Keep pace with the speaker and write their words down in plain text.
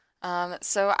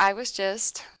So I was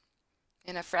just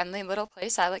in a friendly little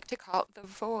place I like to call the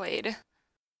void.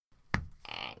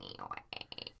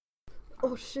 Anyway.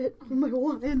 Oh shit, my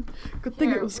wine. Good thing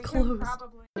it was closed.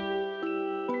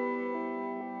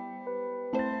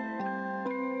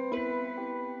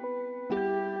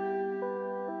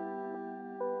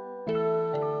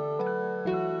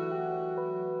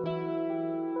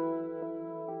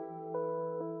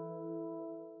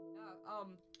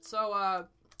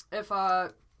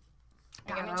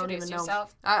 You're gonna introduce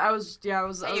yourself? I was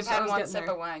You've had one sip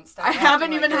of wine. I have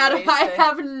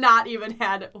not even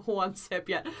had one sip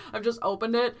yet. I've just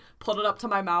opened it, put it up to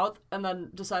my mouth, and then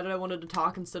decided I wanted to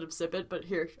talk instead of sip it. But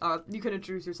here, you can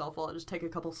introduce yourself while I just take a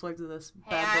couple swigs of this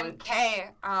bad boy. Hey,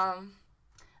 I'm Kay.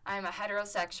 I'm a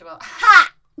heterosexual.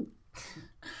 Ha!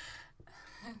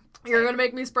 You're gonna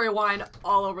make me spray wine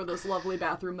all over this lovely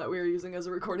bathroom that we are using as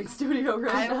a recording studio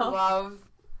right now. I love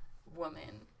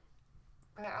women.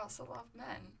 But I also love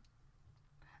men.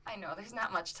 I know, there's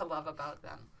not much to love about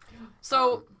them.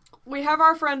 So, we have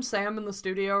our friend Sam in the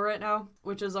studio right now,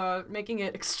 which is making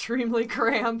it extremely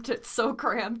cramped. It's so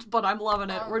cramped, but I'm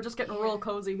loving it. We're just getting real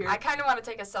cozy here. I kind of want to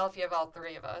take a selfie of all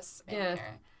three of us in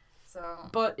here.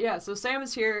 So Sam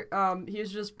is here.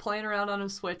 He's just playing around on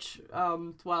his Switch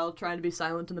while trying to be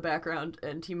silent in the background,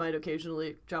 and he might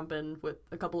occasionally jump in with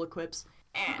a couple of quips.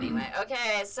 Anyway,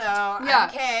 okay, so I'm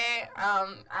Kay.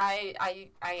 I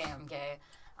am gay.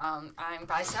 I'm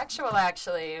bisexual,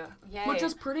 actually. Yay. Which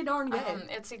is pretty darn gay.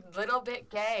 It's a little bit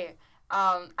gay.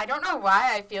 I don't know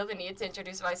why I feel the need to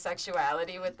introduce my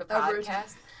sexuality with the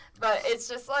podcast, but it's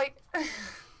just like,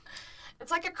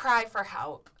 it's like a cry for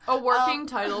help. A working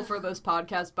title for this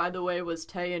podcast, by the way, was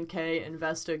Tay and Kay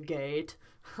Investigate.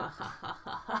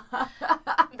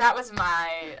 That was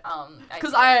my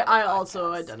because I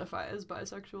also identify as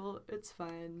bisexual. It's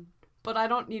fine, but I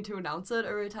don't need to announce it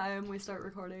every time we start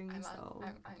recording. I know.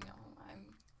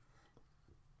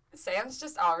 Sam's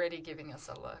just already giving us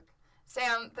a look.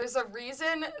 Sam, there's a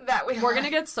reason that we're gonna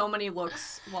get so many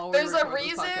looks while we're There's a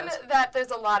reason that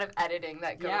there's a lot of editing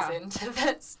that goes into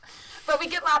this. But we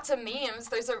get lots of memes.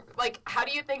 How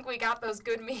do you think we got those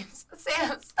good memes?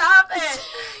 Sam, stop it!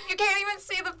 You can't even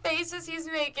see the faces he's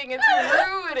making. It's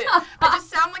rude. I just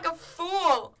sound like a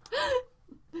fool.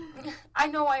 I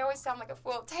know I always sound like a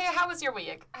fool. Tay, how was your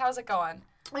week? How's it going?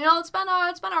 You know, it's been all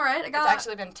right. It's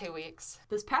actually been 2 weeks.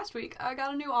 This past week, I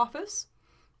got a new office.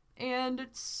 And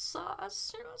it's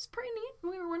pretty neat.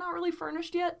 We're not really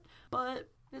furnished yet, but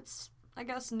it's, I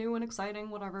guess, new and exciting,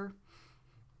 whatever.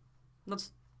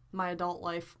 That's my adult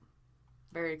life.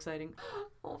 Very exciting.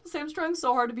 Oh, Sam's trying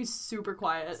so hard to be super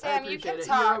quiet. Sam, you can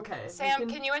talk. You're okay. Sam,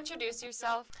 can you introduce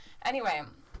yourself? Anyway,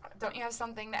 don't you have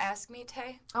something to ask me,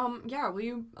 Tay? Yeah, will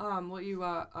you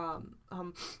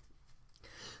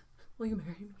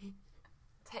marry me?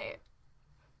 Tay,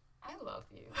 I love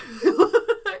you.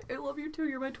 I love you too.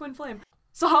 You're my twin flame.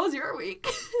 So how was your week?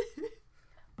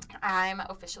 I'm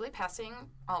officially passing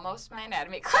almost my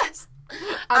anatomy class.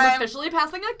 I'm officially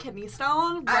passing a kidney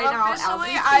stone right now.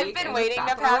 I've been waiting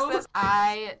to pass this.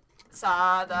 I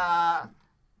saw the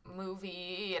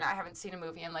movie, and I haven't seen a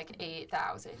movie in like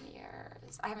 8,000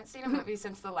 years. I haven't seen a movie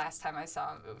since the last time I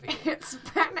saw a movie. It's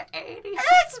been 80.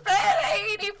 It's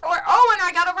been 84. Oh, and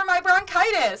I got over my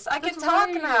bronchitis. I can talk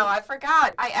now. I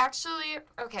forgot.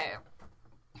 Okay.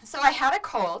 So I had a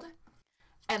cold,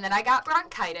 and then I got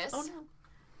bronchitis. Oh, no.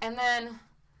 And then,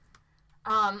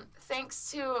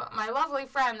 thanks to my lovely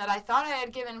friend that I thought I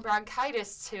had given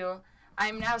bronchitis to,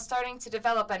 I'm now starting to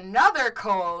develop another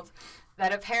cold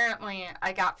that apparently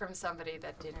I got from somebody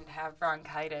that didn't have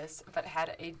bronchitis, but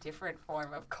had a different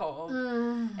form of cold.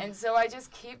 And so I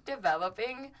just keep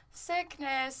developing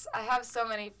sickness. I have so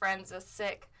many friends with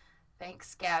sick.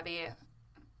 Thanks, Gabby,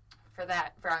 for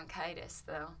that bronchitis,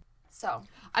 though. So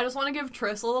I just want to give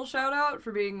Triss a little shout out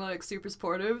for being like super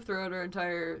supportive throughout our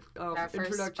entire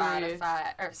introductory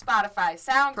Spotify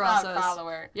SoundCloud process.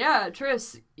 Follower. Yeah,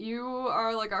 Triss, you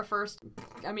are like our first.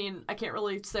 I mean, I can't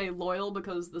really say loyal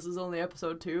because this is only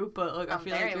episode 2, but like I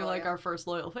feel like you're like our first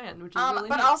loyal fan, which is really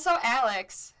but neat. Also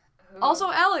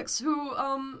Alex, who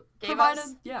gave provided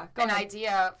us an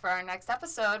idea for our next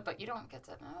episode, but you don't get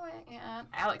to know it yet.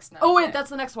 Alex knows. Oh wait, that's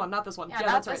the next one, not this one. Yeah,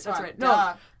 that's right.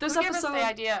 No, this Who episode. Gave us the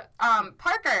idea.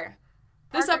 Parker.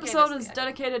 This episode is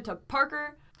dedicated to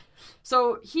Parker.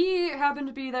 So he happened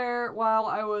to be there while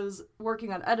I was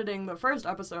working on editing the first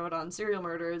episode on serial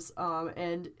murders,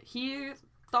 and he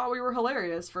thought we were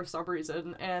hilarious for some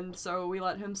reason, and so we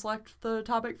let him select the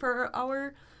topic for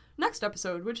our next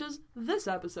episode, which is this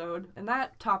episode, and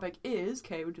that topic is,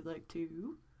 Kay, would you like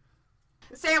to?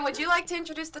 Sam, would you like to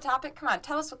introduce the topic? Come on,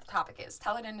 tell us what the topic is.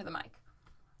 Tell it into the mic.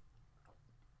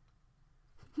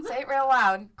 Say it real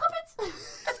loud.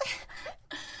 Cryptids!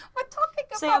 We're talking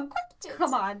Sam, about cryptids.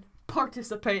 come on.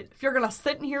 Participate. If you're gonna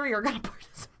sit in here, you're gonna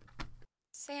participate.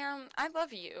 Sam, I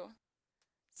love you.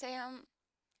 Sam.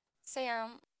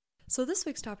 So this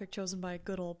week's topic chosen by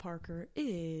good old Parker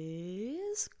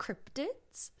is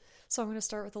cryptids. So I'm going to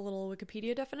start with a little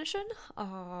Wikipedia definition.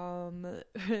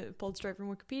 Pulled straight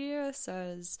from Wikipedia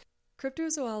says,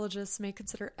 cryptozoologists may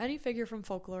consider any figure from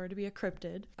folklore to be a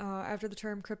cryptid, after the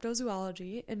term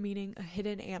cryptozoology, and meaning a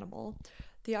hidden animal.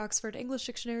 The Oxford English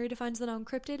Dictionary defines the noun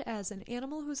cryptid as an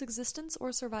animal whose existence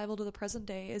or survival to the present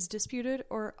day is disputed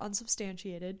or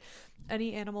unsubstantiated,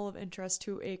 any animal of interest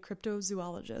to a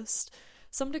cryptozoologist.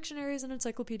 Some dictionaries and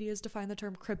encyclopedias define the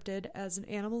term cryptid as an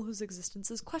animal whose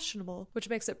existence is questionable, which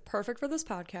makes it perfect for this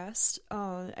podcast.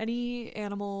 Any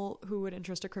animal who would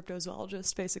interest a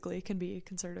cryptozoologist basically can be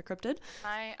considered a cryptid.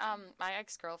 My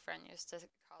ex-girlfriend used to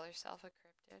call herself a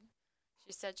cryptid.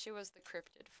 She said she was the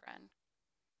cryptid friend.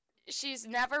 She's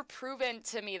never proven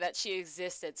to me that she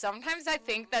existed. Sometimes I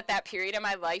think that period of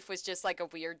my life was just like a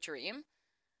weird dream.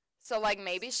 So like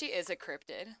maybe she is a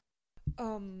cryptid.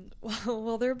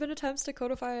 Well, there have been attempts to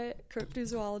codify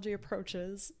cryptozoology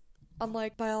approaches.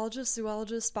 Unlike biologists,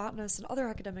 zoologists, botanists, and other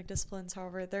academic disciplines,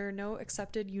 however, there are no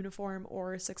accepted, uniform,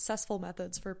 or successful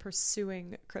methods for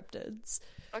pursuing cryptids.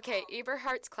 Okay,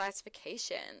 Eberhardt's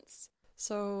classifications.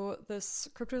 So this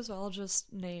cryptozoologist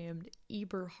named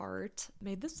Eberhardt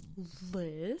made this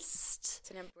list. It's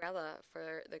an umbrella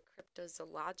for the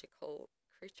cryptozoological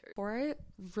creatures. Before I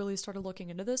really started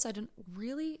looking into this, I didn't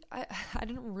really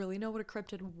know what a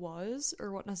cryptid was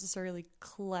or what necessarily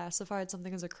classified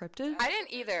something as a cryptid. I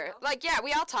didn't either. Like, yeah,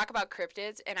 we all talk about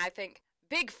cryptids, and I think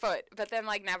Bigfoot, but then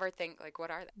like never think like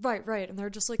what are they? Right, and there are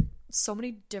just like so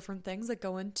many different things that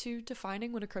go into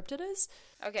defining what a cryptid is.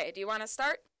 Okay, do you want to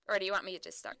start? Or do you want me to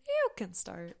just start? You can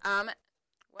start.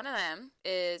 One of them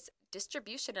is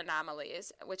distribution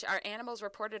anomalies, which are animals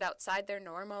reported outside their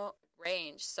normal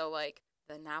range. So, like,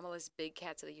 the anomalous big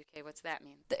cats of the UK, what's that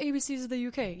mean? The ABCs of the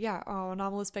UK, yeah.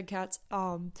 Anomalous big cats.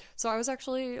 So I was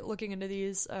actually looking into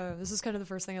these. This is kind of the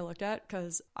first thing I looked at,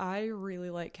 because I really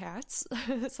like cats.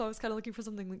 So I was kind of looking for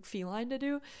something like feline to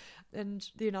do. And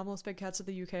the anomalous big cats of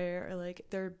the UK are like,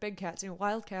 they're big cats,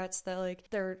 wild cats that like,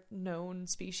 they're known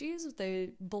species. They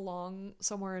belong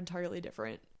somewhere entirely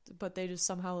different, but they just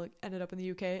somehow like ended up in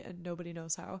the UK and nobody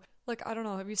knows how. Like, I don't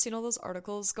know, have you seen all those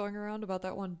articles going around about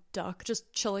that one duck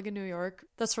just chilling in New York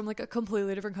that's from like a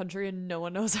completely different country and no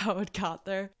one knows how it got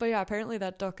there? But yeah, apparently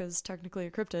that duck is technically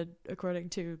a cryptid according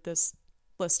to this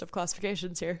list of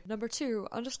classifications here. Number 2,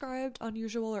 undescribed,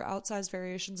 unusual, or outsized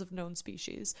variations of known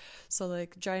species. So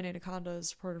like giant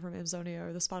anacondas reported from Amazonia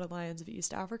or the spotted lions of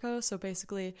East Africa. So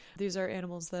basically these are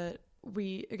animals that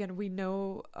we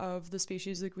know of the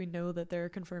species, like we know that they're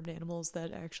confirmed animals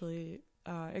that actually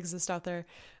exist out there,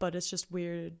 but it's just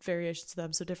weird variations of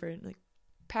them, so different like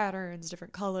patterns,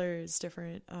 different colors,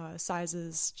 different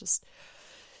sizes, just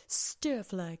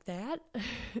stuff like that.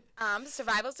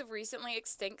 Survivals of recently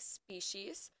extinct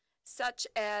species, such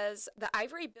as the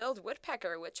ivory-billed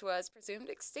woodpecker, which was presumed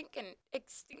extinct in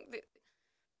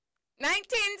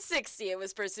 1960. It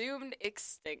was presumed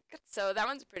extinct. So that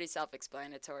one's pretty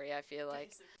self-explanatory, I feel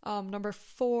like. Number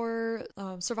 4,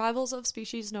 survivals of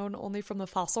species known only from the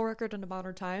fossil record into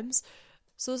modern times.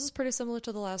 So this is pretty similar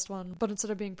to the last one, but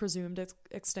instead of being presumed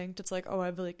extinct, it's like, oh,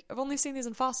 I've only seen these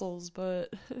in fossils,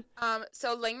 but...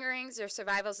 So lingerings or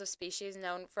survivals of species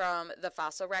known from the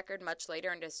fossil record much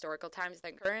later into historical times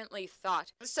than currently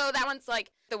thought. So that one's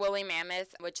like the woolly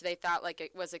mammoth, which they thought like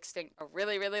it was extinct a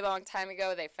really, really long time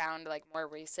ago. They found like more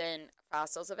recent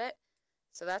fossils of it.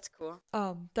 So that's cool.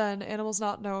 Then animals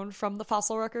not known from the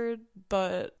fossil record,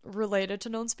 but related to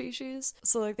known species.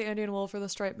 So like the Indian wolf or the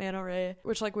striped manta ray,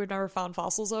 which like we've never found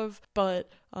fossils of,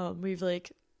 but we've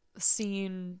like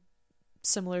seen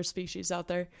similar species out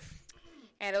there.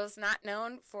 Animals not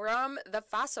known from the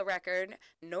fossil record,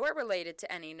 nor related to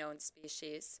any known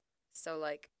species. So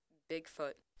like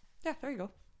Bigfoot. Yeah, there you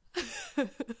go.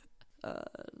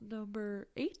 Number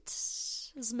 8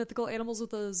 is mythical animals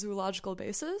with a zoological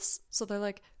basis. So they're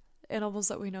like animals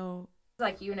that we know,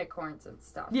 like unicorns and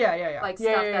stuff. Yeah. Like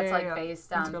stuff that's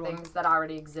based on things that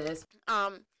already exist.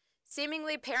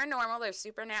 Seemingly paranormal or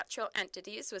supernatural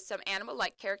entities with some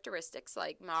animal-like characteristics,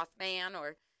 like Mothman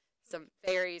or some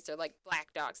fairies or like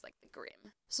black dogs, like the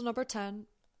Grimm. So number 10.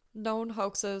 Known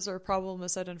hoaxes or probable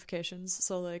misidentifications,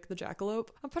 so like the jackalope.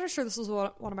 I'm pretty sure this was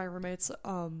one of my roommates,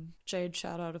 Jade,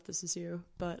 shout out if this is you,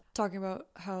 but talking about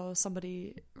how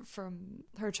somebody from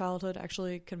her childhood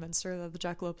actually convinced her that the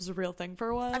jackalope is a real thing for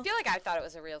a while. I feel like I thought it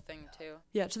was a real thing too.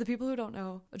 Yeah, to the people who don't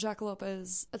know, a jackalope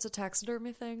it's a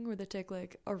taxidermy thing where they take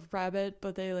like a rabbit,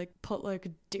 but they like put like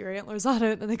deer antlers on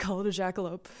it and they call it a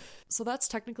jackalope. So that's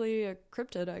technically a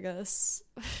cryptid, I guess,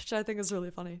 which I think is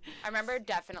really funny. I remember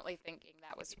definitely thinking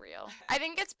that was real. I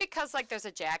think it's because like there's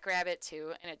a jackrabbit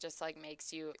too, and it just like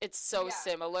makes you, it's so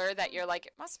similar that you're like,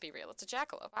 it must be real. It's a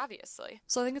jackalope, obviously.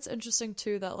 So I think it's interesting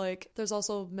too that like there's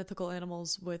also mythical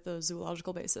animals with a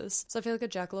zoological basis. So I feel like a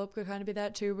jackalope could kind of be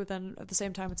that too, but then at the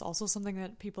same time it's also something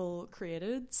that people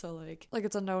created. So like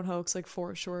it's a known hoax, like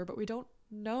for sure, but we don't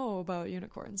know about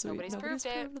unicorns. Nobody's proved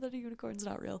that a unicorn's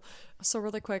not real. So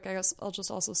really quick, I guess I'll just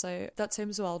also say that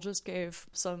same zoologist gave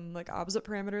some like opposite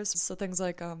parameters. So things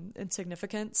like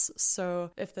insignificance.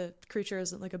 So if the creature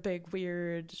isn't like a big,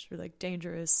 weird, or like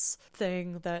dangerous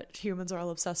thing that humans are all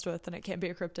obsessed with, then it can't be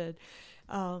a cryptid.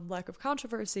 Lack of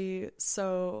controversy.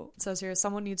 So it says here,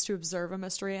 someone needs to observe a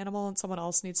mystery animal and someone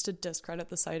else needs to discredit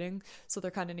the sighting. So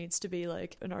there kind of needs to be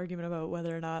like an argument about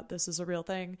whether or not this is a real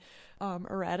thing.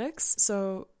 Erratics.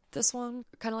 So this one,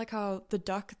 kind of like how the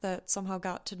duck that somehow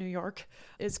got to New York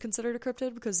is considered a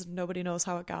cryptid because nobody knows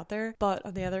how it got there. But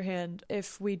on the other hand,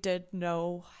 if we did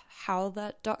know how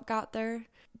that duck got there,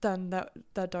 then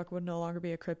that duck would no longer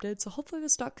be a cryptid. So hopefully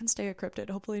this duck can stay a cryptid.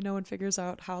 Hopefully no one figures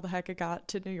out how the heck it got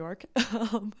to New York.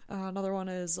 Another one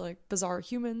is like bizarre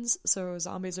humans. So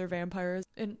zombies or vampires.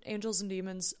 And angels and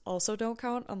demons also don't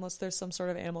count unless there's some sort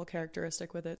of animal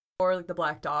characteristic with it. Or like the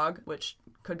black dog, which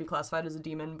could be classified as a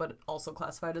demon, but also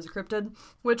classified as a cryptid,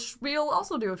 which we'll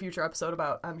also do a future episode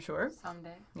about, I'm sure.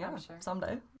 Someday. Yeah, I'm sure.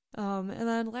 Someday. And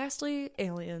then lastly,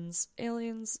 aliens.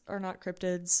 Aliens are not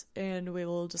cryptids, and we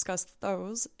will discuss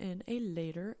those in a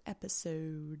later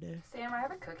episode. Sam, I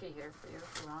have a cookie here for you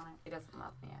if you want it. He doesn't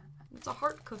love me yet. It's a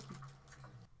heart cookie.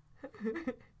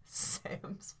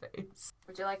 Sam's face.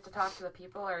 Would you like to talk to the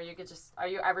people, or are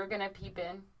you ever gonna peep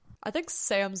in? I think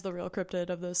Sam's the real cryptid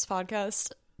of this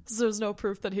podcast, because there's no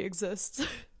proof that he exists.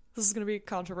 This is going to be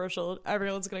controversial.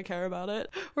 Everyone's going to care about it.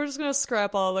 We're just going to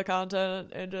scrap all the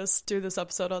content and just do this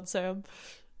episode on Sam.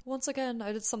 Once again,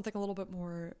 I did something a little bit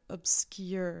more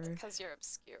obscure. Because you're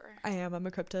obscure. I am. I'm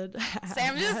a cryptid.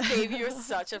 Sam just gave you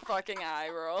such a fucking eye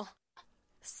roll.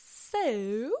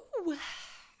 So,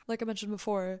 like I mentioned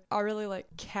before, I really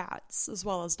like cats as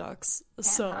well as ducks.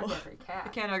 Can't hug every cat. I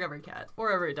can't hug every cat.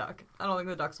 Or every duck. I don't think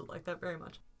the ducks would like that very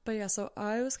much. But yeah, so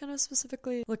I was kind of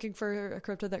specifically looking for a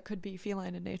cryptid that could be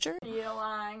feline in nature.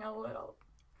 Feeling a little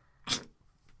feline.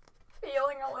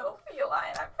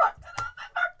 I fucked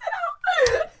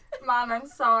it up. Mom, I'm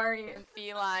sorry. And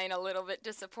feline, a little bit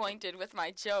disappointed with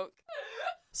my joke.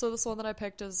 So this one that I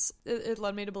picked it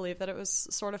led me to believe that it was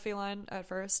sort of feline at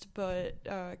first, but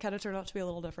kind of turned out to be a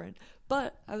little different.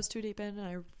 But I was too deep in and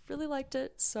I really liked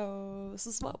it, so this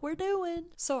is what we're doing.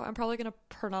 So I'm probably gonna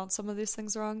pronounce some of these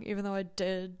things wrong, even though I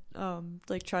did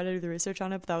try to do the research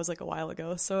on it, but that was like a while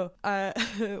ago. So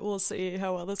we'll see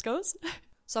how well this goes.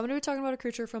 So I'm going to be talking about a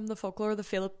creature from the folklore of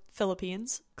the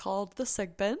Philippines called the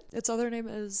sigbin. Its other name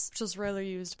is just rarely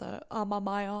used, the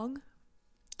amamayong.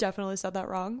 Definitely said that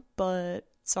wrong, but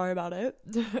sorry about it.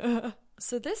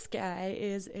 So this guy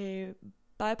is a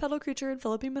bipedal creature in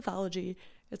Philippine mythology.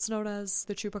 It's known as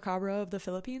the chupacabra of the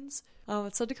Philippines.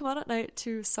 It's said to come out at night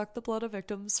to suck the blood of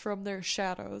victims from their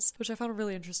shadows, which I found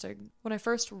really interesting. When I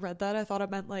first read that, I thought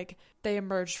it meant like they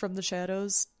emerged from the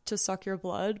shadows to suck your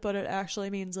blood, but it actually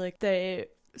means like they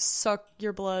suck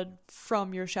your blood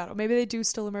from your shadow. Maybe they do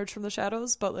still emerge from the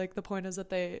shadows, but like the point is that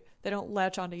they don't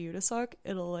latch onto you to suck.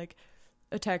 It'll like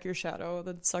attack your shadow,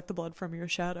 then suck the blood from your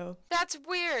shadow. That's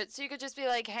weird. So you could just be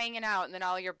like hanging out and then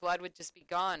all your blood would just be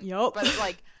gone. Yup. But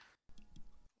like,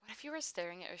 what if you were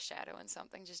staring at your shadow and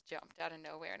something just jumped out of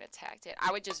nowhere and attacked it?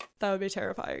 I would just... That would be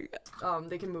terrifying.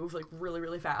 They can move like really,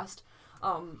 really fast.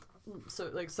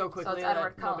 So quickly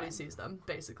Edward that nobody Cullen. sees them,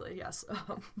 basically, yes.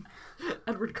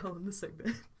 Edward Cullen, the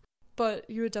Sigmund. But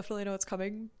you would definitely know it's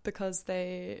coming because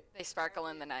they sparkle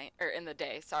in the night, or in the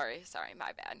day. Sorry,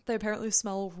 my bad. apparently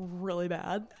smell really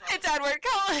bad. It's Edward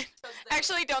Cullen!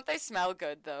 Actually, don't they smell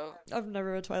good, though? I've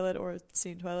never read Twilight or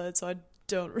seen Twilight, so I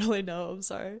don't really know. I'm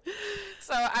sorry.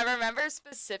 So I remember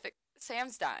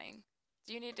Sam's dying.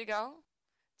 Do you need to go?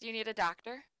 Do you need a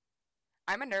doctor?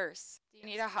 I'm a nurse. Do you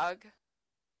need a hug?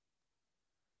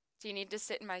 Do you need to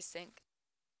sit in my sink?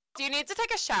 Do you need to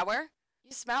take a shower?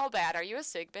 You smell bad. Are you a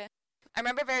sigbin? I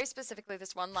remember very specifically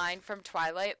this one line from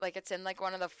Twilight, like it's in like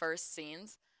one of the first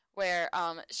scenes where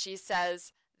she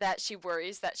says that she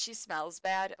worries that she smells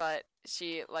bad, but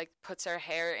she like puts her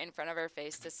hair in front of her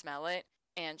face to smell it,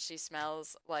 and she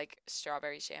smells like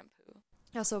strawberry shampoo.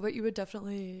 Yeah, so but you would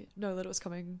definitely know that it was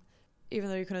coming even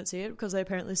though you couldn't see it, because they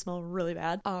apparently smell really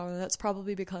bad. That's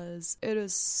probably because it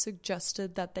is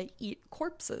suggested that they eat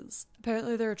corpses.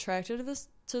 Apparently they're attracted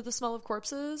to the smell of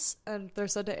corpses, and they're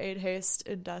said to aid haste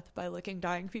in death by licking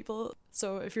dying people.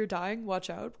 So if you're dying, watch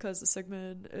out, because the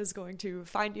Sigmund is going to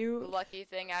find you. Lucky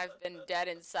thing I've been dead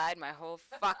inside my whole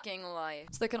fucking life.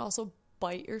 So they can also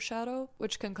bite your shadow,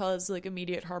 which can cause like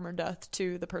immediate harm or death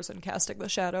to the person casting the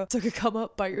shadow. So it could come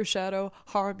up, bite your shadow,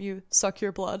 harm you, suck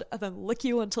your blood, and then lick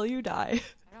you until you die.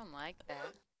 I don't like that.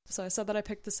 So I said that I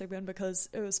picked the Sigmund because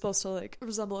it was supposed to like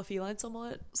resemble a feline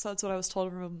somewhat. So that's what I was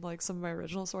told from like some of my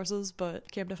original sources,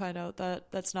 but came to find out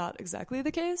that that's not exactly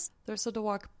the case. They're said to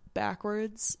walk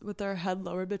backwards with their head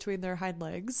lowered between their hind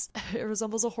legs. It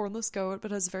resembles a hornless goat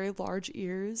but has very large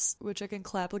ears, which it can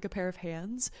clap like a pair of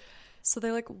hands. So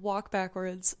they like walk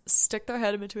backwards, stick their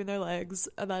head in between their legs,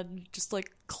 and then just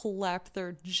like clap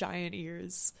their giant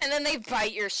ears. And then they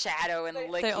bite your shadow and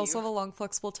lick you. They also have a long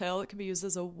flexible tail that can be used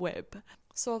as a whip.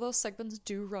 So although Sigmunds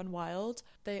do run wild,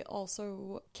 they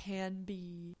also can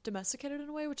be domesticated in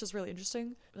a way, which is really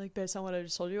interesting, like based on what I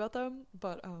just told you about them.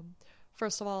 But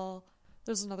first of all,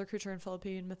 there's another creature in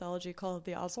Philippine mythology called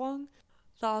the aswang.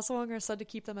 The aswang are said to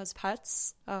keep them as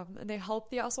pets, and they help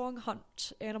the aswang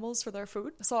hunt animals for their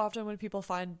food. So often when people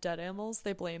find dead animals,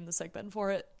 they blame the Sigmund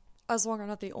for it. Aswang are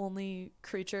not the only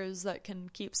creatures that can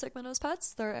keep Sigmund as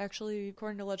pets. They're actually,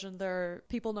 according to legend, they're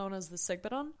people known as the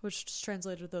Sigmundon, which is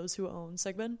translated those who own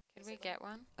Sigmund. Can we get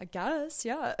one? I guess,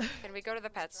 yeah. Can we go to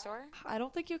the pet store? I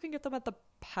don't think you can get them at the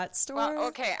pet store. Well,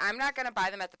 okay, I'm not going to buy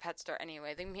them at the pet store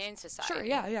anyway. The Humane Society. Sure,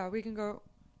 yeah, we can go.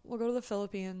 We'll go to the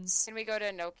Philippines. Can we go to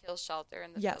a no-kill shelter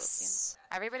in the Philippines?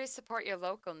 Everybody support your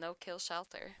local no-kill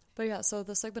shelter. But yeah, so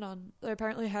the Sigmundon, they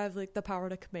apparently have like the power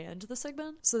to command the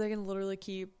Sigmund, so they can literally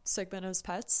keep Sigmund as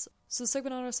pets. So the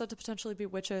Sigmundon are said to potentially be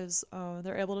witches.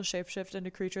 They're able to shapeshift into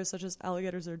creatures such as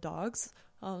alligators or dogs.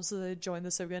 So they join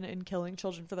the Sigmund in killing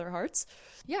children for their hearts.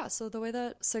 Yeah, so the way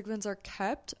that Sigmunds are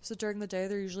kept, so during the day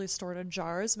they're usually stored in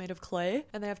jars made of clay,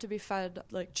 and they have to be fed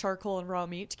like charcoal and raw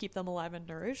meat to keep them alive and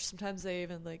nourished. Sometimes they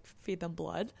even like feed them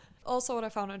blood. Also, what I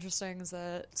found interesting is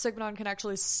that Sigmundon can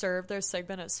actually serve their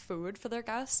Sigmund as food for their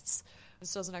guests.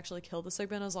 This doesn't actually kill the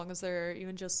Sigmund as long as there are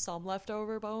even just some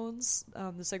leftover bones.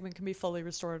 The Sigmund can be fully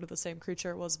restored to the same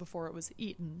creature it was before it was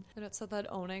eaten. And it said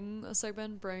that owning a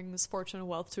Sigmund brings fortune and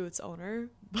wealth to its owner,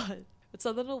 but it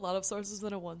said that in a lot of sources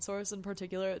than in one source in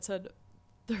particular, it said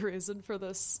the reason for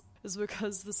this is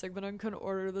because the Sigmundon can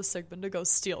order the Sigmund to go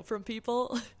steal from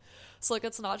people. So, like,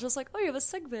 it's not just like, oh, you have a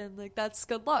Sigmund, like, that's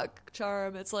good luck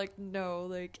charm. It's like, no,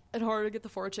 like, in order to get the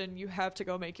fortune, you have to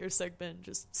go make your Sigmund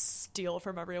just steal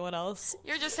from everyone else.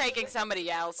 You're just taking somebody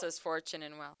else's fortune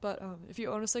and wealth. But if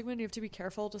you own a Sigmund, you have to be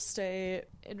careful to stay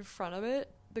in front of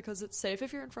it, because it's safe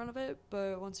if you're in front of it,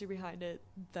 but once you're behind it,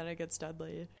 then it gets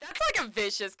deadly. That's like a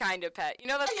vicious kind of pet. You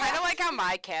know, that's kind of like how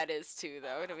my cat is too,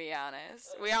 though, to be honest.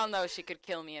 We all know she could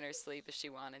kill me in her sleep if she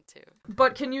wanted to.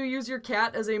 But can you use your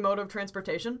cat as a mode of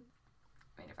transportation?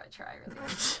 I mean, if I try really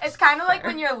hard. It's kind of like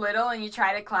when you're little and you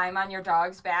try to climb on your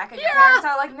dog's back and your parents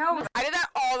are like, no. I did that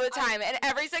all the time, and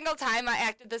every single time I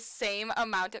acted the same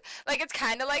amount of, like, it's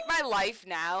kind of like my life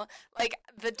now. Like,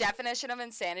 the definition of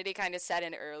insanity kind of set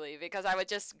in early, because I would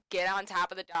just get on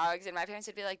top of the dogs, and my parents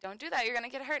would be like, don't do that, you're gonna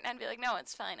get hurt, and I'd be like, no,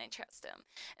 it's fine, I trust him.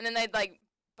 And then they'd, like,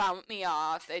 bump me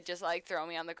off, they'd just, like, throw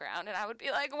me on the ground, and I would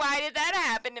be like, why did that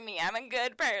happen to me? I'm a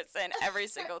good person every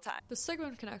single time. The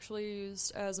Sigmund can actually be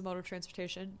used as a mode of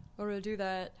transportation. In order to do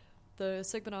that, the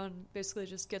Sigmundon basically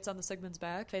just gets on the Sigmund's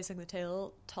back, facing the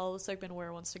tail, tell the Sigmund where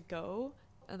it wants to go,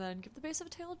 and then give the base of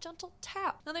a tail a gentle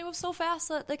tap. And they move so fast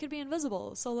that they could be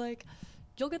invisible, so, like,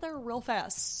 you'll get there real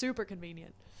fast. Super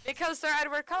convenient. Because they're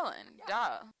Edward Cullen.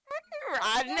 Duh.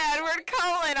 Riding Edward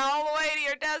Cullen all the way to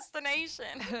your destination.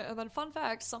 And then, fun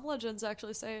fact, some legends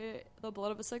actually say the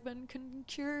blood of a Sigmund can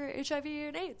cure HIV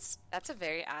and AIDS. That's a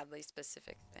very oddly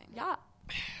specific thing. Yeah.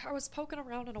 I was poking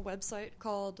around on a website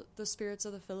called The Spirits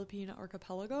of the Philippine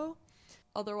Archipelago,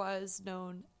 otherwise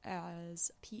known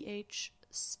as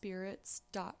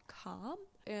phspirits.com.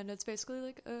 And it's basically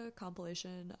like a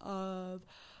compilation of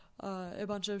a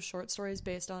bunch of short stories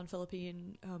based on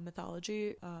Philippine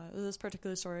mythology. This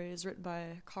particular story is written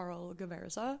by Carl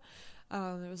Gaverza.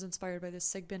 It was inspired by the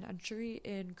Sigmund entry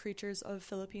in Creatures of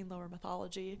Philippine Lower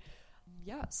Mythology.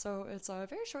 Yeah, so it's a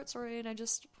very short story, and I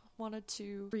just wanted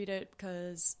to read it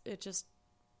because it just,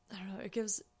 I don't know, it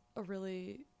gives a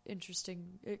really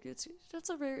interesting, it's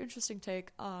a very interesting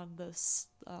take on this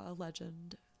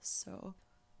legend. So,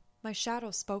 my shadow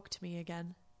spoke to me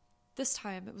again. This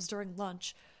time it was during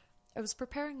lunch. I was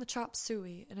preparing the chop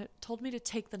suey, and it told me to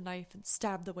take the knife and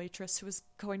stab the waitress who was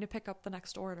going to pick up the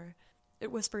next order.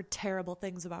 It whispered terrible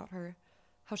things about her,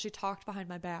 how she talked behind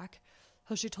my back,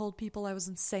 how she told people I was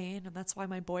insane and that's why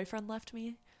my boyfriend left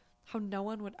me, how no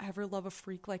one would ever love a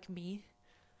freak like me.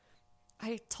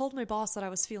 I told my boss that I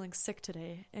was feeling sick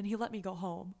today, and he let me go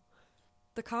home.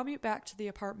 The commute back to the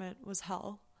apartment was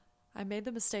hell. I made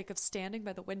the mistake of standing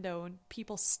by the window and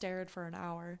people stared for an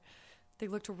hour. They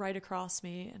looked right across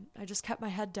me, and I just kept my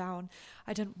head down.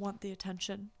 I didn't want the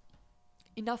attention.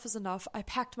 Enough is enough. I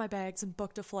packed my bags and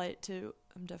booked a flight to,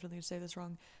 I'm definitely going to say this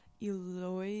wrong,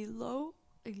 Iloilo?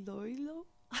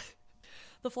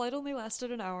 The flight only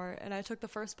lasted an hour, and I took the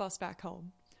first bus back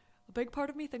home. A big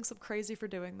part of me thinks I'm crazy for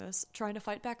doing this, trying to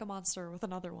fight back a monster with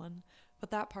another one,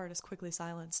 but that part is quickly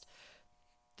silenced.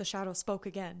 The shadow spoke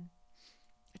again.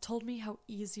 It told me how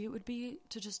easy it would be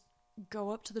to just go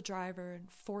up to the driver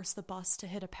and force the bus to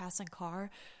hit a passing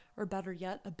car, or better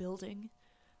yet, a building.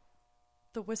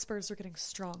 The whispers are getting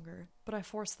stronger, but I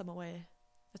force them away.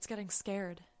 It's getting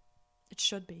scared. It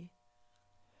should be.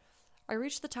 I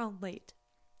reach the town late.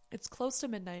 It's close to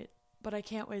midnight, but I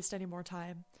can't waste any more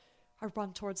time. I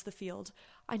run towards the field.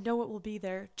 I know it will be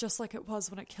there, just like it was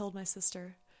when it killed my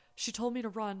sister. She told me to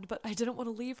run, but I didn't want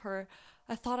to leave her.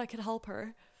 I thought I could help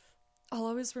her. I'll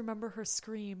always remember her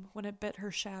scream when it bit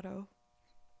her shadow.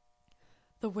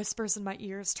 The whispers in my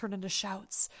ears turn into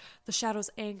shouts. The shadow's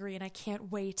angry and I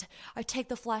can't wait. I take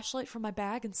the flashlight from my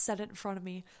bag and set it in front of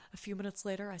me. A few minutes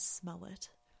later, I smell it.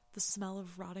 The smell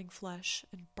of rotting flesh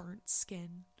and burnt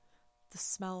skin. The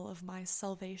smell of my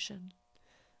salvation.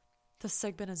 The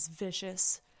Sigmund is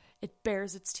vicious. It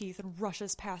bares its teeth and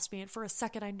rushes past me, and for a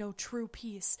second I know true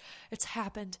peace. It's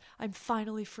happened. I'm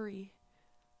finally free.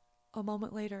 A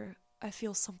moment later, I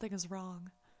feel something is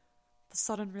wrong. The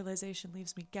sudden realization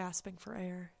leaves me gasping for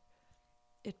air.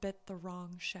 It bit the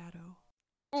wrong shadow.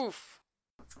 Oof.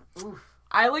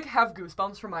 I, have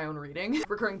goosebumps from my own reading.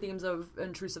 Recurring themes of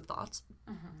intrusive thoughts.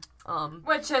 Mm-hmm.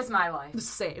 Which is my life.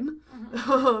 Same.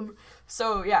 Mm-hmm.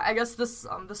 So, yeah, I guess this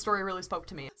story really spoke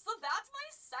to me. So that's my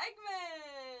segment!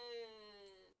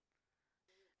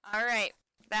 All right.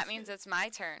 That means it's my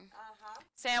turn.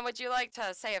 Sam, would you like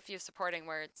to say a few supporting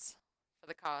words for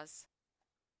the cause?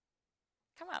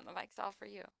 Come on, the mic's all for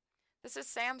you. This is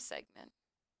Sam's segment.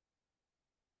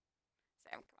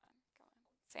 Sam, come on.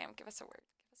 Sam, give us a word.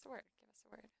 Give us a word.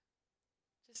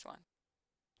 Just one.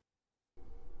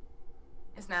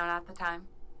 Is now not the time?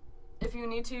 If you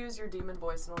need to use your demon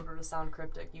voice in order to sound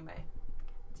cryptic, you may.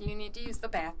 Do you need to use the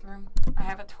bathroom? I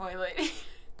have a toilet.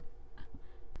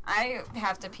 I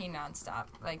have to pee nonstop.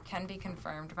 Can be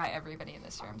confirmed by everybody in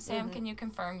this room. Sam, Can you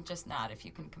confirm? Just nod if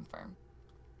you can confirm.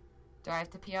 Do I have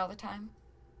to pee all the time?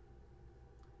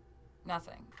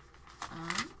 Nothing.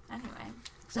 Anyway,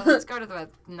 so let's go to the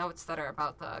notes that are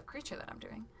about the creature that I'm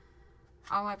doing.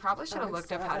 Oh, I probably should have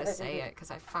looked up how to say it,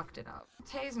 because I fucked it up.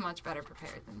 Tay's much better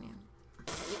prepared than me.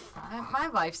 My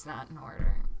life's not in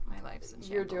order. My life's in shambles.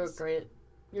 You're doing great.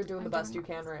 You're doing the best you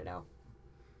can right now.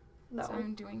 No. So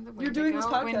I'm doing the Wendigo. You're doing this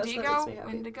podcast. Wendigo? That makes me happy.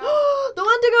 Wendigo? The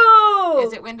Wendigo!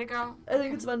 Is it Wendigo? I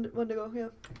think it's Wendigo, yeah.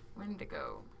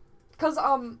 Wendigo. Because,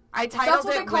 I titled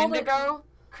it Wendigo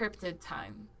Cryptid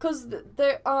Time. Because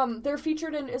they're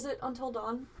featured in, is it Until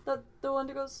Dawn that the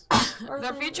Wendigos are?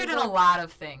 They're featured in a lot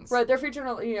of things. Right, they're featured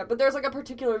in yeah, but there's a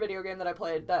particular video game that I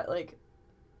played that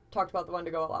talked about the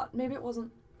Wendigo a lot. Maybe it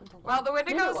wasn't Until Dawn. Well, the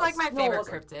Wendigo is my favorite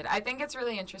cryptid. I think it's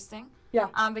really interesting. Yeah.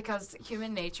 Because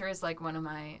human nature is one of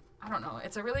my, I don't know,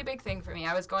 it's a really big thing for me.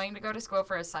 I was going to go to school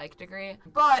for a psych degree,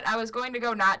 but I was going to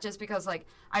go not just because, I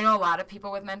know a lot of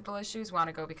people with mental issues want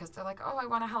to go because they're oh, I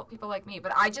want to help people like me,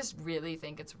 but I just really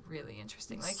think it's really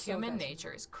interesting. Human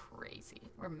nature is crazy.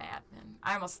 We're madmen.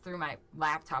 I almost threw my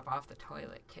laptop off the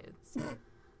toilet, kids.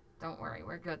 Don't worry,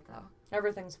 we're good, though.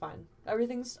 Everything's fine.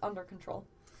 Everything's under control.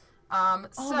 Man,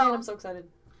 I'm so excited.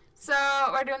 So,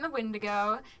 we're doing the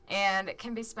Wendigo, and it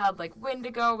can be spelled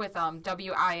Wendigo with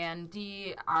W-I-N-D-I-G-O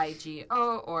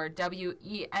or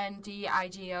W-E-N-D-I-G-O.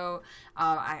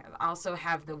 I also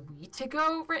have the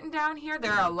Wheatigo written down here.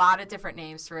 There are a lot of different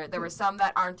names for it. There were some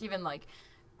that aren't even,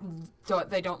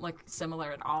 they don't look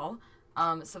similar at all.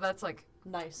 So that's,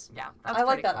 nice. Yeah, that's I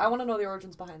like that. cool. I want to know the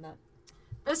origins behind that.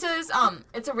 This is,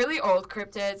 it's a really old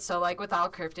cryptid, so, with all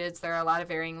cryptids, there are a lot of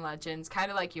varying legends, kind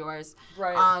of like yours.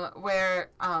 Right. Where,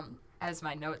 as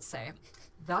my notes say,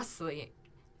 thusly,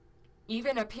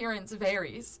 even appearance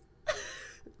varies.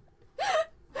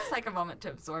 Just take a moment to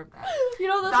absorb that. That's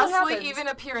thusly, what happens. Even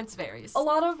appearance varies. A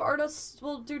lot of artists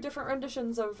will do different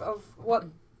renditions of what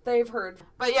they've heard.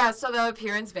 But, yeah, so the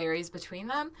appearance varies between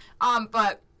them.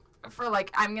 But for,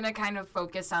 I'm going to kind of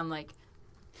focus on,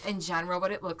 in general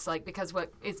what it looks like, because what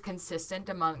is consistent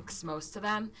amongst most of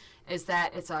them is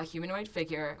that it's a humanoid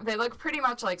figure. They look pretty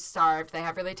much starved. They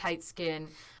have really tight skin.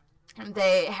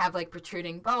 they have, like,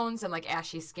 protruding bones and, like,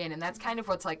 ashy skin, and that's kind of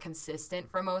what's, like,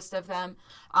 consistent for most of them.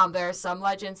 There are some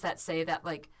legends that say that,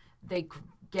 like, they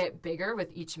get bigger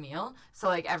with each meal. So,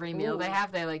 like, every meal they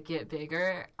have, they, like, get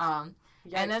bigger.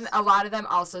 And then a lot of them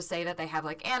also say that they have,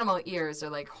 like, animal ears or,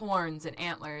 like, horns and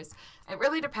antlers. It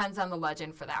really depends on the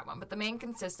legend for that one. But the main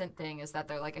consistent thing is that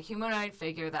they're, like, a humanoid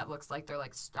figure that looks like they're,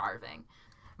 like, starving.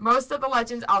 Most of the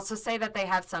legends also say that they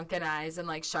have sunken eyes and,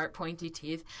 like, sharp, pointy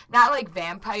teeth. Not, like,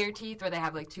 vampire teeth where they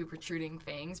have, like, 2 protruding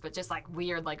fangs, but just, like,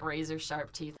 weird, like,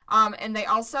 razor-sharp teeth. And they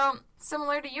also,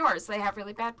 similar to yours, they have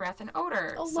really bad breath and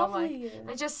odor. Oh, so, lovely.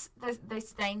 like, they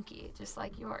stanky, just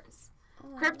like yours.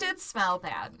 Cryptids smell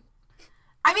bad.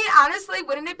 I mean, honestly,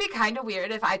 wouldn't it be kind of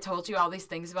weird if I told you all these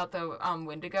things about the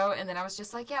Wendigo, and then I was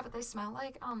just like, yeah, but they smell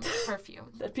like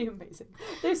perfume. That'd be amazing.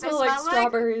 They smell like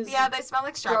strawberries. Yeah, they smell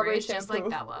like strawberries, just like shampoo.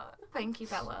 Bella. Thank you,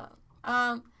 Bella.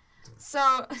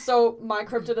 So my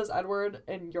cryptid is Edward,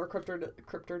 and your cryptid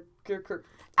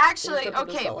actually, your cryptid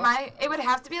is okay, Bella. it would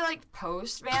have to be like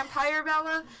post-vampire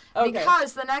Bella, Okay.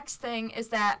 because the next thing is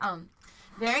that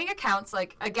varying accounts,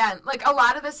 like, again, like, a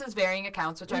lot of this is varying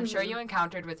accounts, which I'm sure you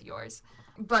encountered with yours.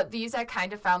 But these I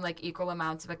kind of found, like, equal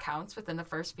amounts of accounts within the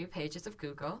first few pages of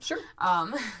Google. Sure.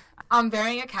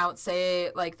 Varying accounts say,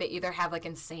 like, they either have, like,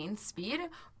 insane speed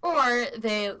or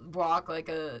they walk like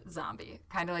a zombie.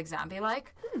 Kind of like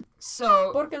zombie-like.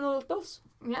 So, ¿Por qué no los dos?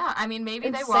 yeah, I mean, maybe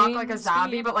they Insane walk like a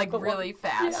zombie, speed, but, like, but really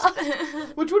fast. Yeah.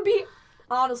 Which would be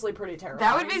honestly pretty terrifying.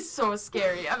 That would be so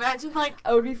scary. Imagine, like,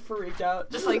 I would be freaked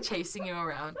out. just, like, chasing you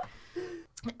around.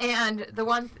 And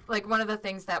one of the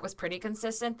things that was pretty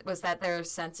consistent was that their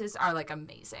senses are, like,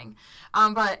 amazing.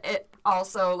 But it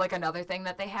also, like, another thing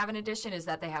that they have in addition is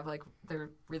that they have, like,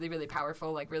 they're really, really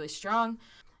powerful, like, really strong.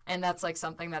 And that's, like,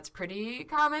 something that's pretty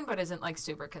common but isn't, like,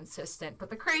 super consistent. But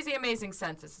the crazy, amazing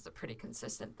senses is a pretty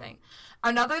consistent thing.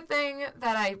 Another thing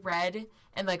that I read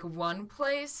in, like, one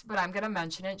place, but I'm going to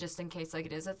mention it just in case, like,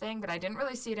 it is a thing, but I didn't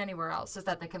really see it anywhere else, is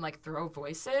that they can, like, throw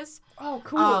voices. Oh,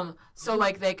 cool. So,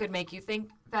 like, they could make you think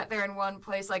that they're in one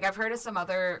place. Like, I've heard of some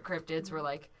other cryptids where,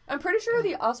 like... I'm pretty sure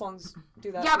the Aswangs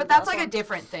do that. Yeah, but that's, like, a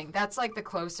different thing. That's, like, the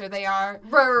closer they are,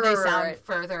 they sound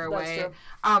further away.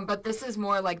 True. But this is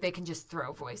more like they can just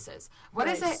throw voices. What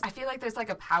is it? I feel like there's, like,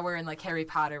 a power in, like, Harry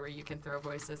Potter where you can throw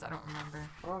voices. I don't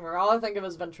remember. All I think of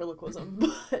is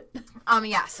ventriloquism. But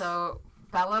Yeah, so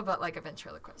Bella, but, like, a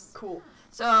ventriloquist. Cool.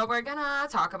 So we're gonna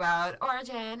talk about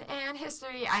origin and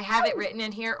history. I have it written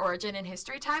in here, origin and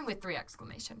history time, with 3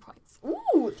 exclamation points.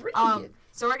 Ooh, 3.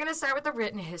 So we're gonna start with the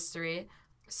written history.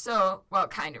 So, well,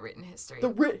 kind of written history. The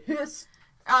writ his.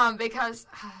 Because,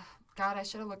 God, I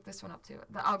should have looked this one up too.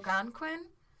 The Algonquin.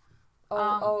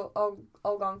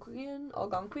 Algonquian,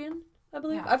 I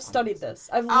believe. Yeah, I've studied this.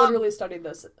 I've literally studied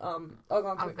this.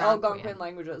 Algonquian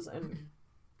languages in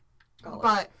college.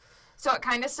 But, so it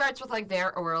kind of starts with, like,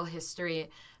 their oral history.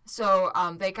 So,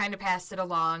 they kind of passed it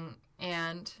along,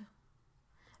 and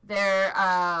they're,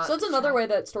 so it's another way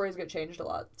that stories get changed a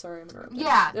lot. Sorry, I'm interrupting.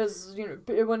 Yeah. Is,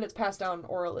 when it's passed down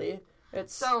orally,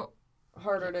 it's so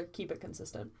harder to keep it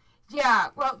consistent. Yeah,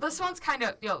 well, this one's kind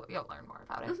of, you'll learn more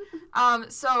about it.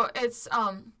 So it's,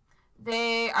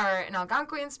 they are an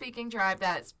Algonquian-speaking tribe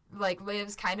that, like,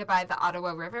 lives kind of by the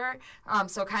Ottawa River.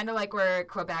 So kind of like where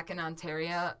Quebec and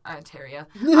Ontario,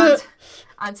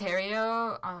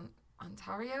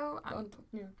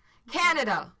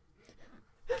 Canada.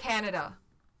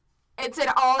 It's in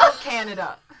all of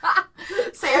Canada.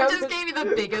 Sam just gave me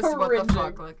the biggest what the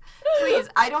fuck look. Please,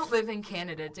 I don't live in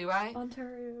Canada, do I?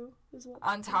 Ontario is what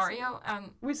Ontario?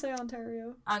 we say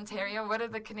Ontario. Ontario? What do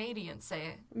the Canadians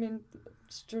say? I mean,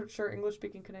 sure,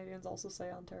 English-speaking Canadians also say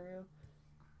Ontario.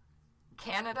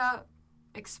 Canada?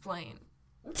 Explain.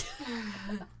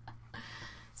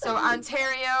 So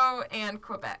Ontario and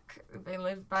Quebec, they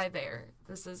live by there.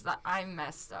 I'm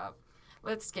messed up.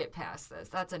 Let's get past this.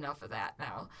 That's enough of that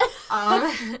now.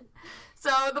 So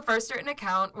the first written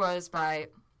account was by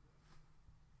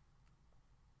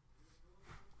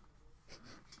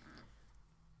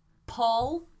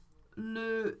Paul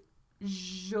Le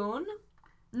Jeune.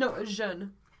 No,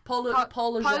 Jeune. Paul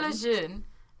Le Jeune.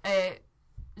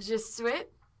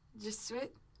 Jesuit,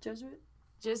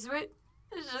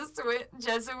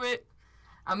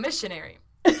 a missionary.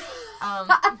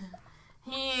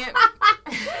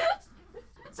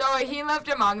 So he lived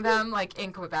among them, like,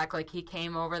 in Quebec. Like, he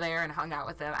came over there and hung out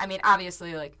with them. I mean,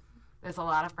 obviously, like, there's a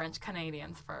lot of French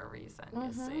Canadians for a reason.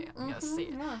 You'll see.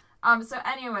 Yeah. So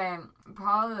anyway,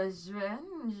 Paul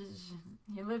Lejeune,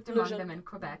 he lived among them in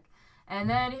Quebec. And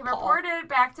then he reported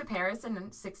back to Paris in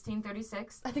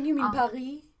 1636. I think you mean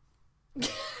Paris.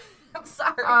 I'm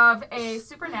sorry. Of a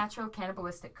supernatural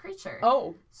cannibalistic creature.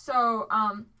 Oh. So,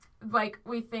 like,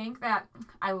 we think that,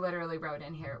 I literally wrote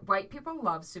in here, white people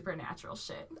love supernatural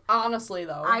shit. Honestly,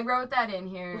 though. I wrote that in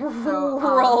here. So,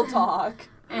 Real talk.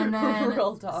 And then,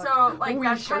 Real talk. so, like, We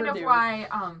that's sure kind of do. why,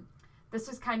 this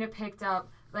was kind of picked up,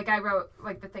 like, I wrote,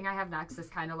 like, the thing I have next is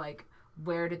kind of, like,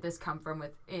 where did this come from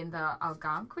within the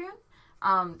Algonquian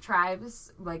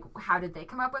tribes? Like, how did they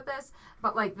come up with this?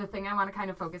 But, like, the thing I want to kind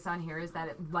of focus on here is that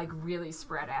it, like, really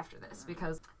spread after this,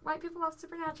 because white people love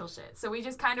supernatural shit. So we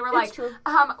just kind of were like, true.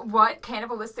 what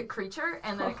cannibalistic creature?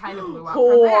 And then it kind of blew up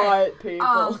from there. White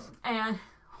people. And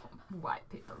white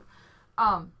people.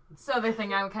 So the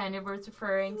thing I kind of was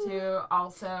referring to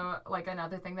also, like,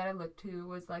 another thing that I looked to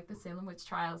was, like, the Salem witch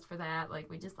trials for that. Like,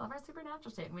 we just love our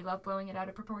supernatural shit, and we love blowing it out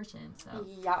of proportion, so.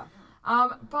 Yeah.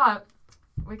 But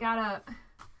we gotta,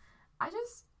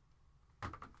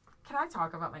 can I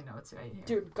talk about my notes right here?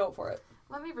 Dude, go for it.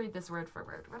 Let me read this word for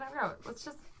word. What I wrote.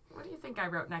 What do you think I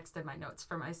wrote next in my notes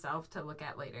for myself to look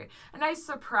at later? A nice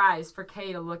surprise for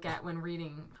Kay to look at when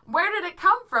reading. Where did it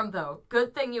come from, though?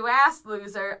 Good thing you asked,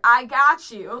 loser. I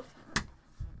got you.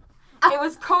 It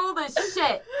was cold as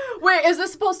shit. Wait, is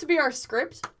this supposed to be our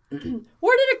script? Where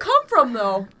did it come from,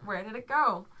 though? Where did it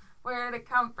go? Where did it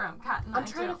come from, Cotton Eye I'm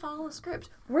trying Joe? to follow a script.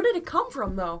 Where did it come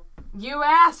from, though? You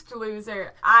asked,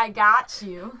 loser. I got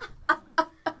you.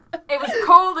 It was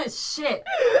cold as shit.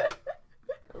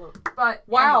 But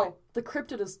Wow, anyway, the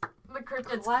cryptid is... the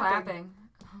cryptid's clapping. clapping.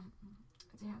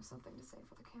 Do you have something to say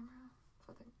for the camera?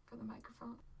 For the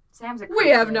microphone? Sam's a We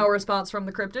have cryptid. no response from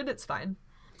the cryptid. It's fine.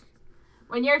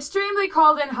 When you're extremely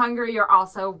cold and hungry, you're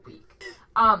also weak.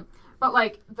 But,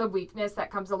 like, the weakness that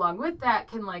comes along with that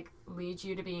can, like, lead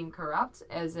you to being corrupt,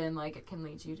 as in, like, it can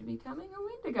lead you to becoming a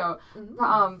Wendigo.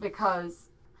 Because,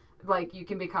 like, you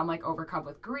can become, like, overcome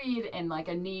with greed and, like,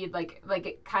 a need, like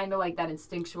it kind of, like, that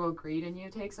instinctual greed in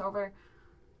you takes over.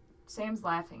 Sam's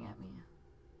laughing at me.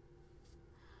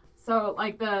 So,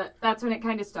 like, that's when it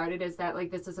kind of started, is that, like,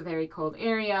 this is a very cold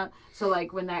area. So,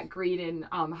 like, when that greed and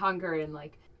hunger and,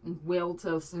 like, will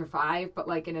to survive, but,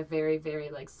 like, in a very,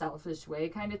 very, like, selfish way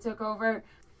kind of took over,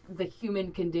 the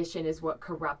human condition is what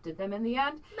corrupted them in the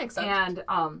end. Makes sense.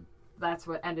 And that's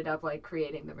what ended up, like,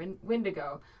 creating the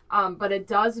Wendigo. But it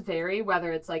does vary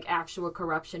whether it's, like, actual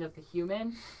corruption of the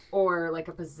human or, like,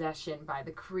 a possession by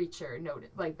the creature. Noted,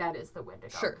 like, that is the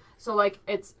Wendigo. Sure. So, like,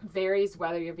 it varies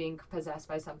whether you're being possessed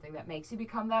by something that makes you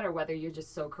become that or whether you're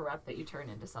just so corrupt that you turn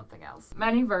into something else.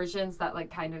 Many versions that,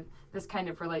 like, this kind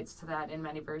of relates to that in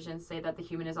many versions say that the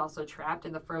human is also trapped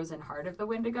in the frozen heart of the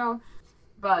Wendigo.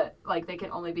 But, like, they can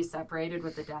only be separated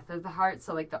with the death of the heart.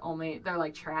 So, like, they're,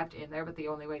 like, trapped in there, but the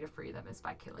only way to free them is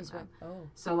by killing them. Oh.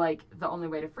 So, like, the only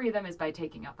way to free them is by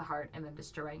taking out the heart and then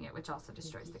destroying it, which also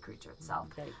destroys the creature itself.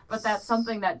 But that's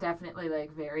something that definitely,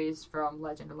 like, varies from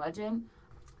legend to legend.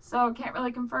 So, can't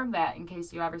really confirm that in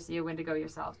case you ever see a Wendigo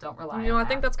yourself. Don't rely on that. I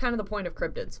think that's kind of the point of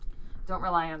cryptids. Don't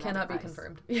rely on that Cannot be advice.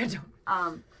 confirmed. Yeah,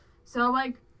 don't. So,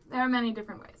 like, there are many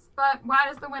different ways. But why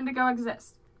does the Wendigo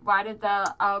exist? Why did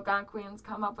the Algonquians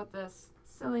come up with this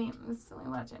silly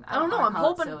legend? I don't know. wanna I'm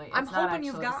call it hoping- silly. I'm It's not hoping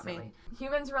you've actually got me. silly.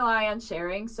 Humans rely on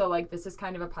sharing, so, like, this is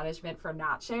kind of a punishment for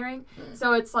not sharing.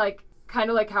 So it's, like, kind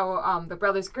of like how the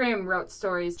Brothers Grimm wrote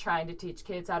stories trying to teach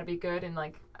kids how to be good and,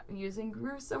 like, using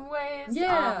gruesome ways.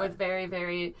 Yeah. With very,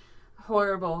 very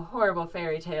horrible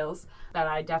fairy tales that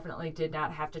I definitely did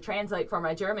not have to translate for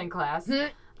my German class.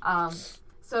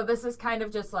 So this is kind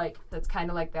of just like, that's kind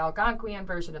of like the Algonquian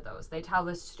version of those. They tell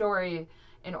this story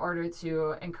in order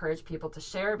to encourage people to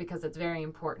share because it's very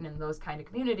important in those kind of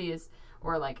communities,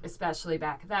 or like especially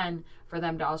back then, for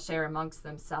them to all share amongst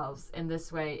themselves. In this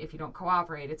way, if you don't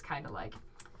cooperate, it's kind of like,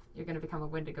 you're going to become a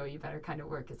Wendigo, you better kind of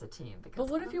work as a team. Because But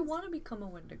what if you want to become a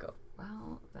Wendigo?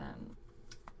 Well, then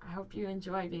I hope you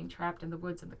enjoy being trapped in the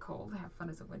woods in the cold. Have fun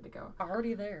as a Wendigo.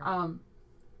 Already there.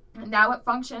 Now it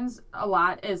functions a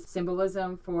lot as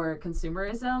symbolism for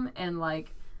consumerism and,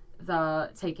 like,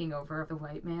 the taking over of the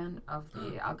white man of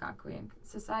the Algonquian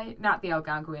society. Not the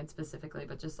Algonquian specifically,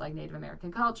 but just, like, Native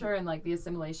American culture and, like, the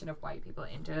assimilation of white people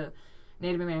into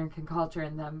Native American culture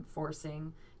and them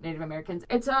forcing Native Americans.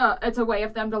 It's a way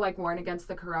of them to, like, warn against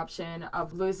the corruption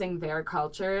of losing their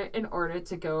culture in order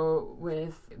to go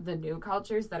with the new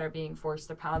cultures that are being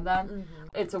forced upon them. Mm-hmm.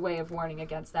 It's a way of warning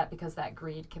against that because that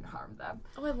greed can harm them.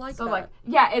 Oh, I like so, that. like,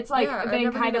 yeah, it's, like, Yeah, I been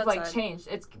never kind knew of, that like, side. changed.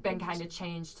 It's been kind of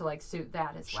changed to, like, suit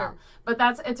that as Sure. well. But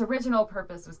that's, its original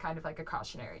purpose was kind of like a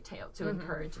cautionary tale to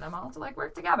encourage them all to, like,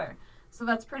 work together. So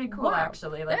that's pretty cool, Wow.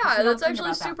 actually. Like, 'cause Yeah, you don't that's think actually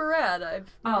about that. super rad.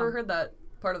 I've never heard that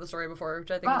part of the story before,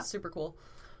 which I think is super cool.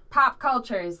 Pop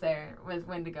culture is there with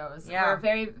Wendigos. Yeah.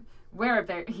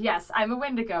 Yes, I'm a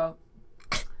Wendigo.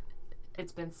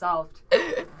 It's been solved.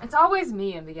 It's always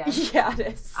me in the end. Yeah,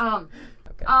 it is.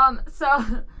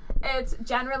 So it's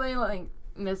generally like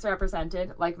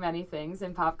misrepresented, like many things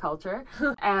in pop culture.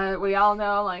 And we all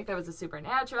know, like, there was a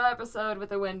supernatural episode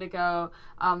with a Wendigo.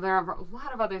 There are a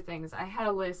lot of other things. I had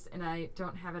a list and I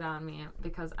don't have it on me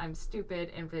because I'm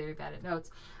stupid and very bad at notes.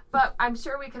 But I'm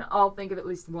sure we can all think of at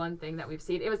least one thing that we've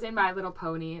seen. It was in My Little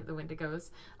Pony, the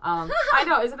Wendigos. I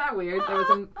know, isn't that weird?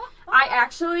 I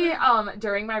actually,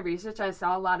 during my research, I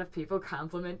saw a lot of people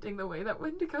complimenting the way that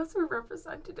Wendigos were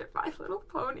represented in My Little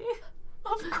Pony.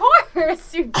 Of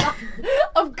course,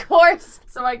 of course.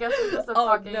 So I guess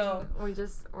we're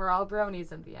just we're all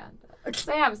bronies in the end.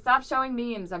 Sam, stop showing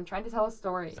memes. I'm trying to tell a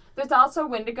story. There's also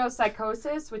Wendigo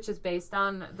psychosis, which is based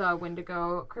on the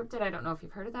Wendigo cryptid. I don't know if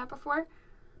you've heard of that before.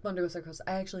 Wendigo psychosis.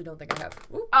 I actually don't think I have.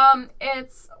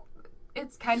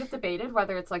 It's kind of debated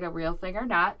whether it's like a real thing or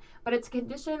not, but it's a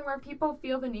condition where people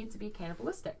feel the need to be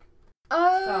cannibalistic.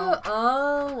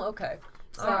 Okay.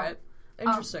 All right.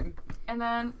 Interesting. And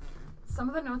then some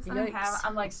of the notes that I have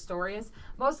on like stories,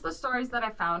 most of the stories that I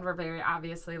found were very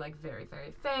obviously like very,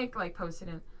 very fake, like posted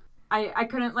in. I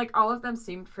couldn't, like, all of them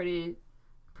seemed pretty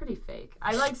fake.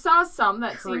 I like saw some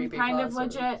that seemed kind of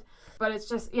legit, but it's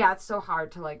just, it's so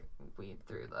hard to like weed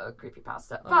through the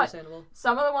creepypasta. But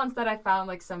some of the ones that I found,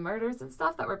 like some murders and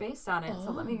stuff that were based on it.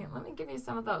 So let me give you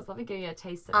some of those. Let me give you a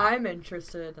taste of that. I'm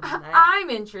interested in that. I'm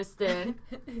interested.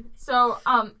 So,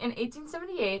 in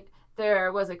 1878,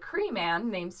 there was a Cree man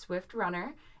named Swift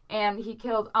Runner, and he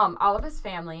killed all of his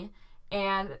family,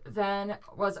 and then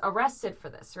was arrested for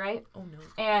this, right? Oh, no.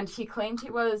 And he claimed he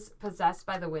was possessed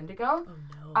by the Wendigo. Oh,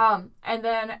 no. And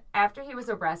then after he was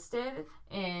arrested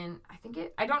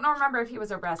I don't remember if he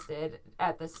was arrested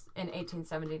in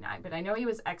 1879, but I know he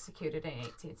was executed in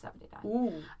 1879.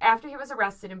 Ooh. After he was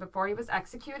arrested and before he was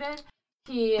executed,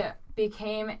 he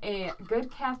became a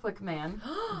good Catholic man.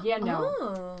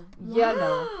 Wow.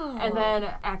 And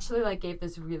then actually like gave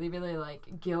this really, really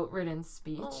like guilt-ridden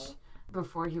speech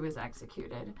before he was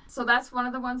executed. So that's one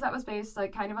of the ones that was based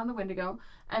like kind of on the Wendigo.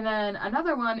 And then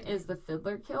another one is the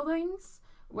Fiddler killings,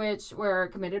 which were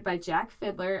committed by Jack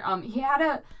Fiddler.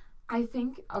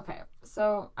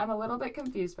 So I'm a little bit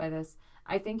confused by this.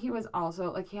 I think he was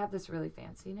also, like, he had this really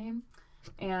fancy name.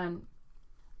 And,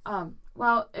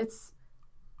 it's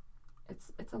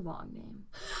a long name.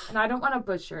 And I don't want to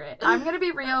butcher it. I'm going to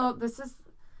be real. This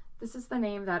is the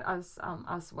name that us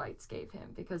whites gave him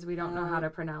because we don't know how to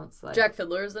pronounce, like... Jack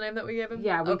Fiddler is the name that we gave him?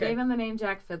 Yeah, we gave him the name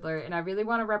Jack Fiddler, and I really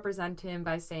want to represent him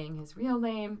by saying his real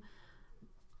name.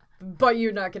 But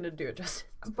you're not going to do it justice.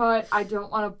 But I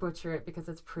don't want to butcher it because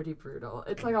it's pretty brutal.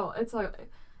 It's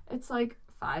like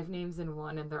 5 names in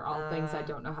one, and they're all things I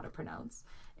don't know how to pronounce.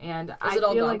 And is it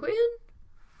Algonquian?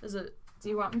 Is it? Do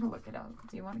you want me to look it up?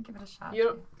 Do you want to give it a shot? You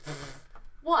don't.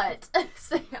 What?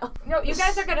 No, you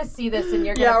guys are gonna see this, and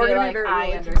you're gonna be like,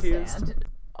 I understand. Confused.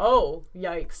 Oh,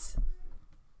 yikes!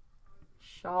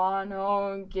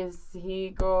 Shano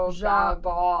Gisigo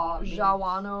Gaba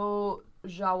Jawano.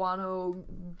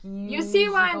 You see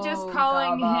why I'm just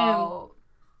calling him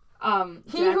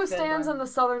he who stands in the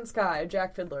southern sky,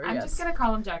 Jack Fiddler. I'm just gonna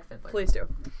call him Jack Fiddler. Please do.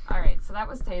 Alright, so that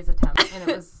was Tay's attempt, and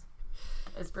it was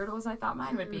as brutal as I thought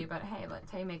mine would be, but hey, let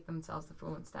Tay make themselves the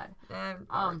fool instead.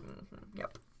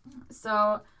 Yep.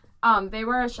 So, they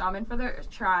were a shaman for their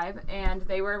tribe, and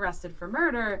they were arrested for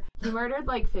murder. He murdered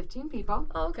like 15 people.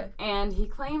 Oh, okay. And he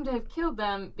claimed to have killed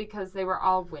them because they were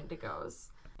all Wendigos.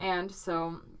 And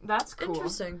so, that's cool.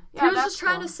 Interesting. Yeah, he was just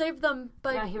trying to save them,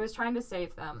 but... Yeah, he was trying to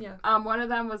save them. Yeah. One of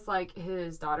them was like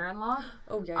his daughter-in-law.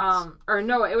 Oh, yikes. Or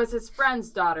no, it was his friend's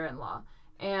daughter-in-law.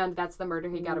 And that's the murder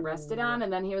he got arrested on.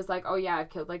 And then he was like, oh yeah, I've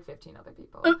killed like 15 other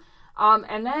people.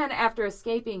 And then after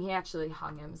escaping, he actually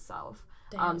hung himself.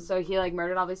 Damn. So he like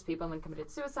murdered all these people and then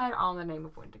committed suicide, all in the name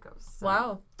of Wendigos. So,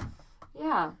 wow.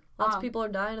 Yeah. Lots of people are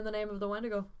dying in the name of the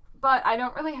Wendigo. But I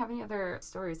don't really have any other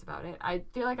stories about it. I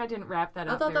feel like I didn't wrap that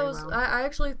up. I thought that was. Well. I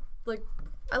actually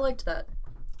I liked that.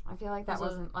 I feel like that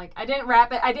wasn't like I didn't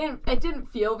wrap it. It didn't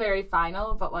feel very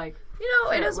final, but like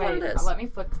it is what it is. Let me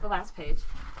flip to the last page.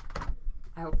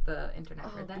 I hope the internet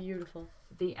heard that. Beautiful.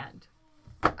 The end.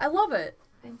 I love it.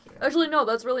 Thank you. Actually, no,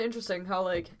 that's really interesting how,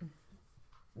 like,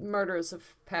 murders have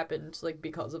happened, like,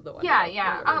 because of the Wendigo.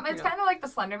 Yeah. It's kind of like the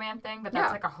Slender Man thing, but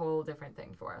that's like a whole different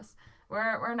thing for us.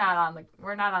 We're not on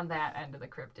that end of the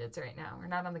cryptids right now. We're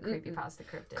not on the creepypasta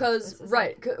cryptids. Because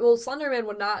well, Slender Man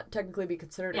would not technically be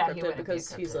considered a cryptid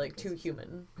because he's like too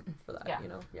human for that. Yeah.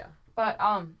 Yeah. But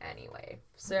anyway,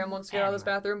 Sam wants to get out of this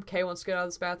bathroom. Kay wants to get out of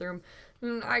this bathroom.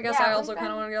 I guess I also kind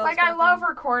of want to get out of this bathroom. Like, I love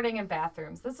recording in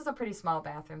bathrooms. This is a pretty small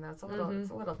bathroom, though. It's a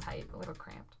little tight, a little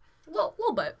cramped. Well, a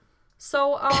little bit.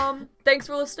 So, thanks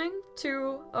for listening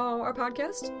to our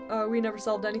podcast. We Never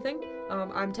Solved Anything.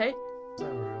 I'm Tay. Is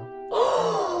that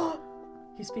real?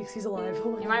 He speaks, he's alive.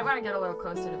 You might want to get a little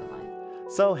closer to the mic.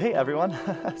 So, hey everyone,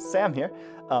 Sam here.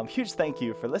 Huge thank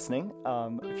you for listening.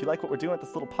 If you like what we're doing with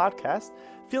this little podcast,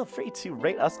 feel free to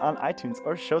rate us on iTunes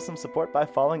or show some support by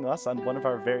following us on one of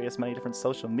our many different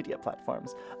social media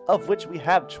platforms, of which we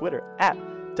have Twitter at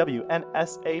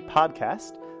WNSA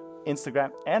Podcast, Instagram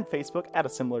and Facebook at a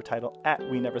similar title at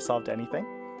We Never Solved Anything.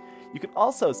 You can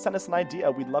also send us an idea.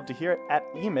 We'd love to hear it at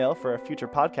email for a future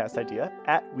podcast idea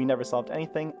at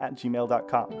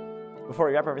weneversolvedanything@gmail.com. Before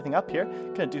we wrap everything up here,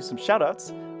 gonna do some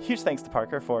shout-outs. Huge thanks to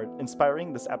Parker for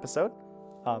inspiring this episode.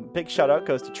 Big shout-out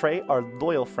goes to Trey, our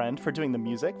loyal friend, for doing the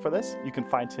music for this. You can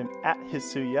find him at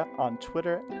Hisuya on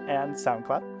Twitter and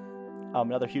SoundCloud.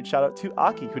 Another huge shout-out to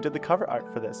Aki, who did the cover art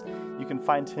for this. You can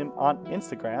find him on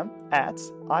Instagram at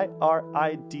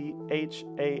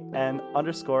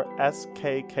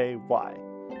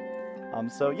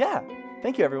IRIDHAN_SKKY. So yeah.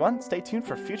 Thank you, everyone. Stay tuned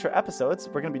for future episodes.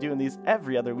 We're going to be doing these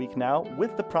every other week now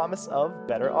with the promise of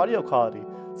better audio quality.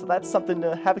 So that's something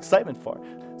to have excitement for.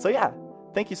 So yeah,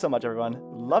 thank you so much, everyone.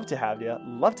 Love to have you.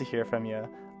 Love to hear from you.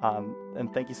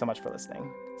 And thank you so much for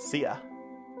listening. See ya.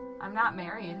 I'm not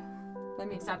married.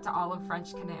 Except to all of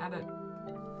French Canada.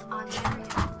 Ontario.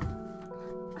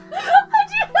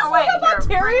 Oh wait,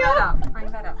 here,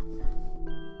 bring that up.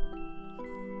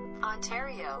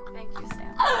 Ontario. Thank you,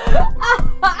 Sam. Oh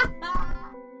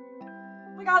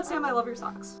my god, Sam, I love your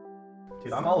socks.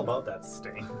 Dude, I'm all about that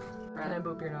stain. Can I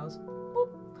boop your nose?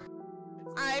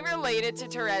 I related to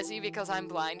Terezi because I'm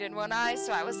blind in one eye,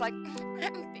 so I was like,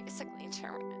 I'm basically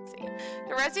Terezi.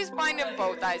 Terezi's blind in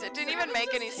both eyes. It didn't even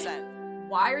make any sense.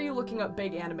 Why are you looking up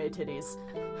big anime titties?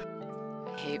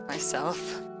 I hate myself.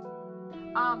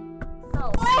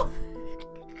 So.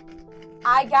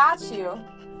 I got you.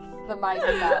 The mic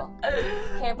fell.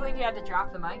 Can't believe you had to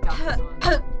drop the mic on this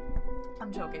one.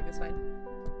 I'm joking, it's fine.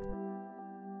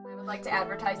 I would like to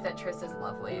advertise that Triss is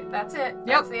lovely. That's it. Yep.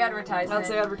 That's the advertisement. That's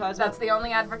the advertisement. That's the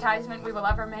only advertisement we will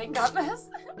ever make on this.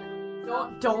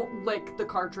 Don't lick the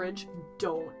cartridge.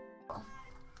 Don't.